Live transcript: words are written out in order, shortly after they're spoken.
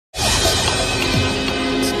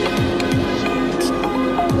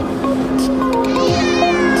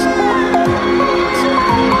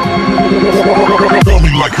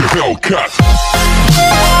Hellcat.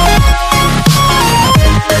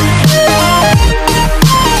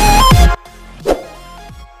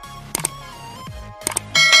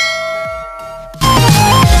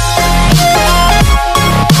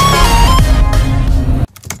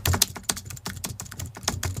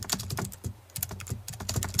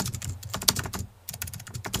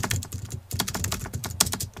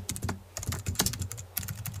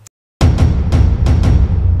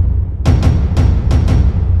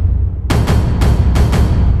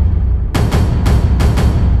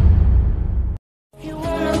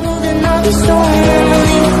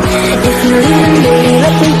 If you leave me,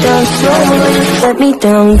 let me down slowly, let me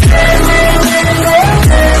down.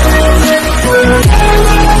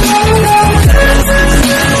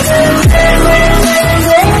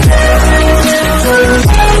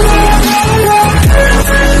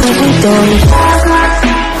 Let me down.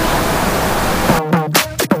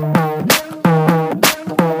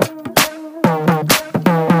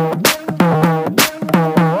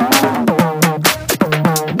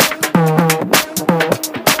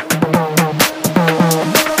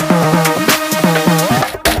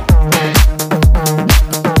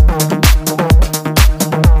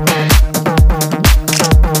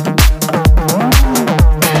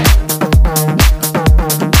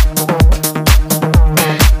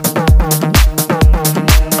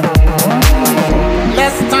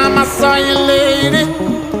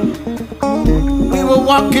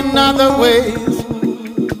 Walking other ways.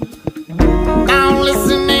 Now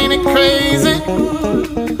listen, ain't it crazy?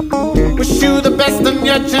 Wish you the best on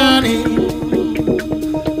your journey.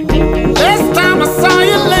 Last time I saw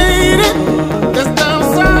you, lady, last time I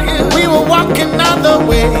saw you, we were walking other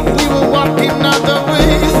ways. We were walking other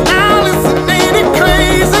ways. Now listen, ain't it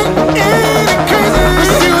crazy? Ain't it crazy?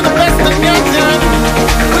 Wish you the best on your journey.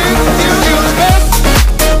 Wish you the best.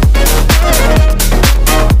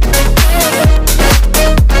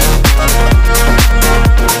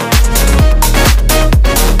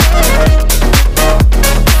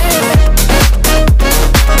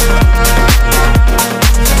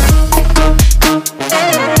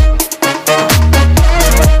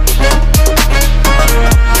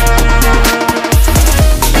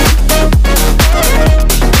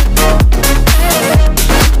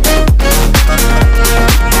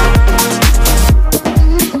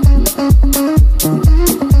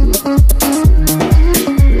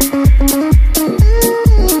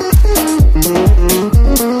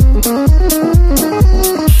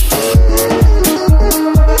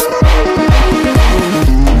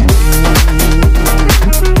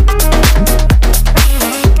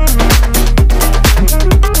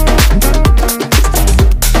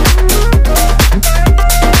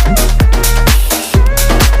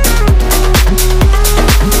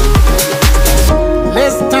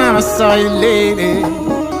 Saw you, lady,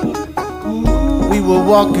 we were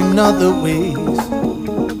walking other ways.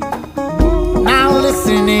 Now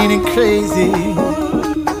listen, ain't it crazy?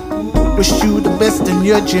 Wish you the best in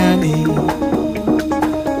your journey.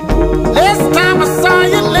 Last time I saw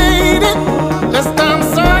you, lady, last time I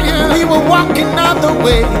saw you, we were walking other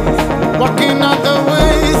ways, walking other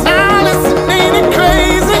ways. Now listen, ain't it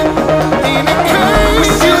crazy? Ain't it crazy?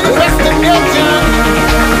 Wish you the best in your journey.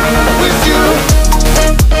 Wish you.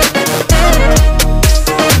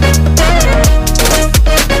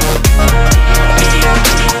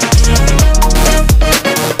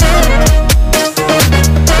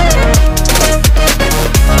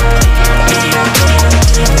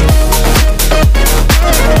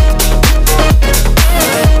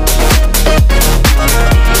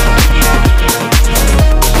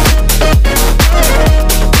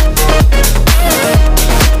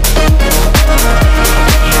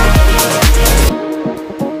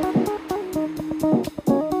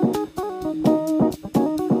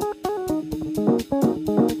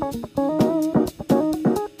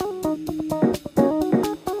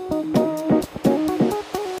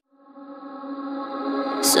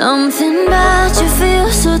 Something about you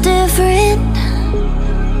feels so different.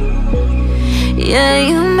 Yeah,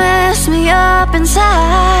 you mess me up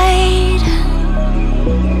inside.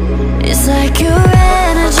 It's like your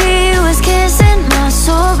energy was kissing my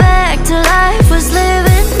soul back to life, was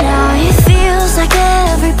living. Now it feels like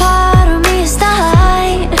every part of me is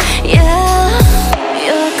died. Yeah,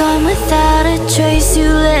 you're gone without a trace. You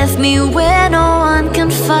left me where no one can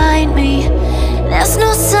find me. There's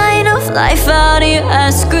no sign of life out here. I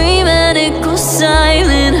scream and it goes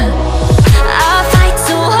silent. I fight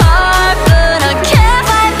so hard, but I can't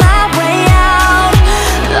find my way out.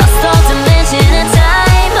 Lost all dimension and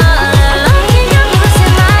time. Looking, you're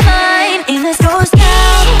losing my mind. If this goes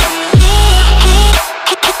down,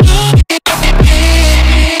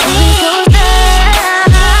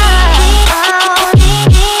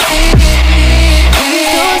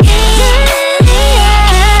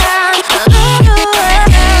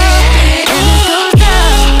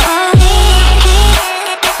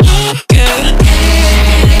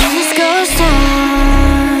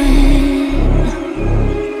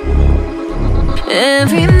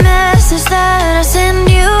 Every message that I send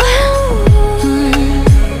you,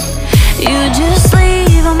 you just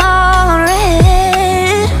leave them all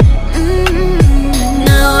unread.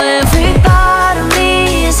 Now every part of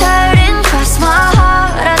me is hurting. Cross my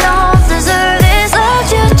heart, I don't deserve this.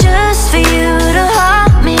 Loved you just for you to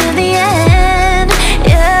haunt me in the end.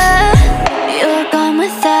 Yeah, you're gone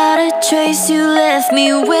without a trace. You left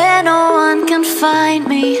me where no one can find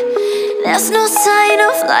me. There's no sign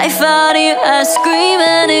of life out here. I scream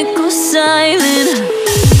and it goes silent.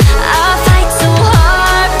 I fight so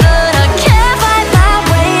hard, but I can't find my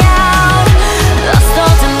way out. Lost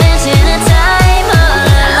all dimension and time. I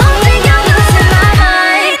don't think I'm losing my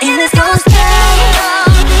mind. And this goes down.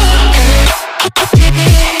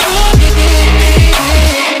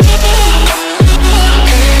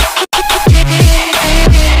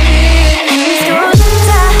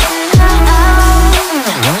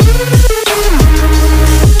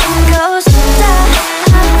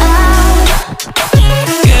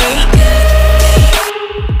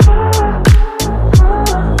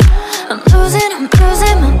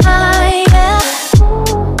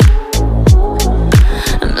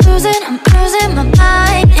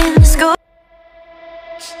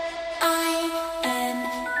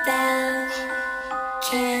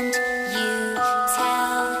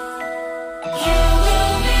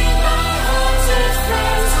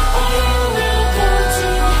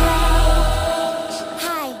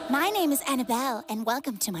 And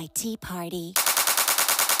welcome to my tea party.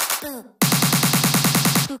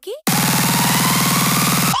 Spooky?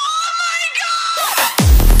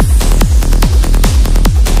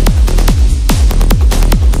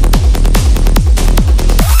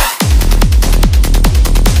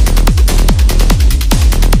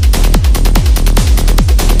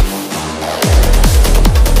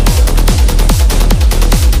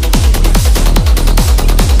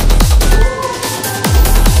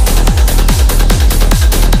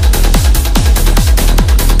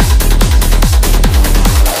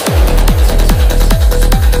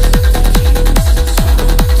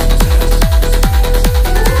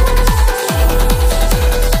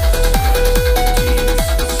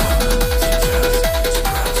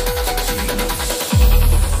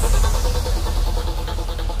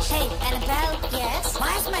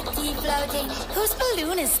 Whose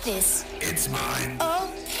balloon is this? It's mine. Oh,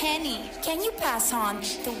 Penny, can you pass on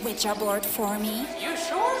the Ouija board for me? You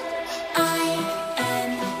sure? I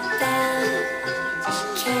am Belle.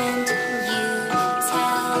 Can't you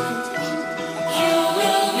tell? You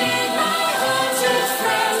will meet my haunted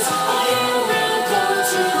friends, or you will go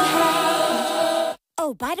to hell.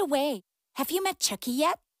 Oh, by the way, have you met Chucky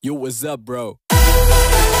yet? Yo, what's up, bro?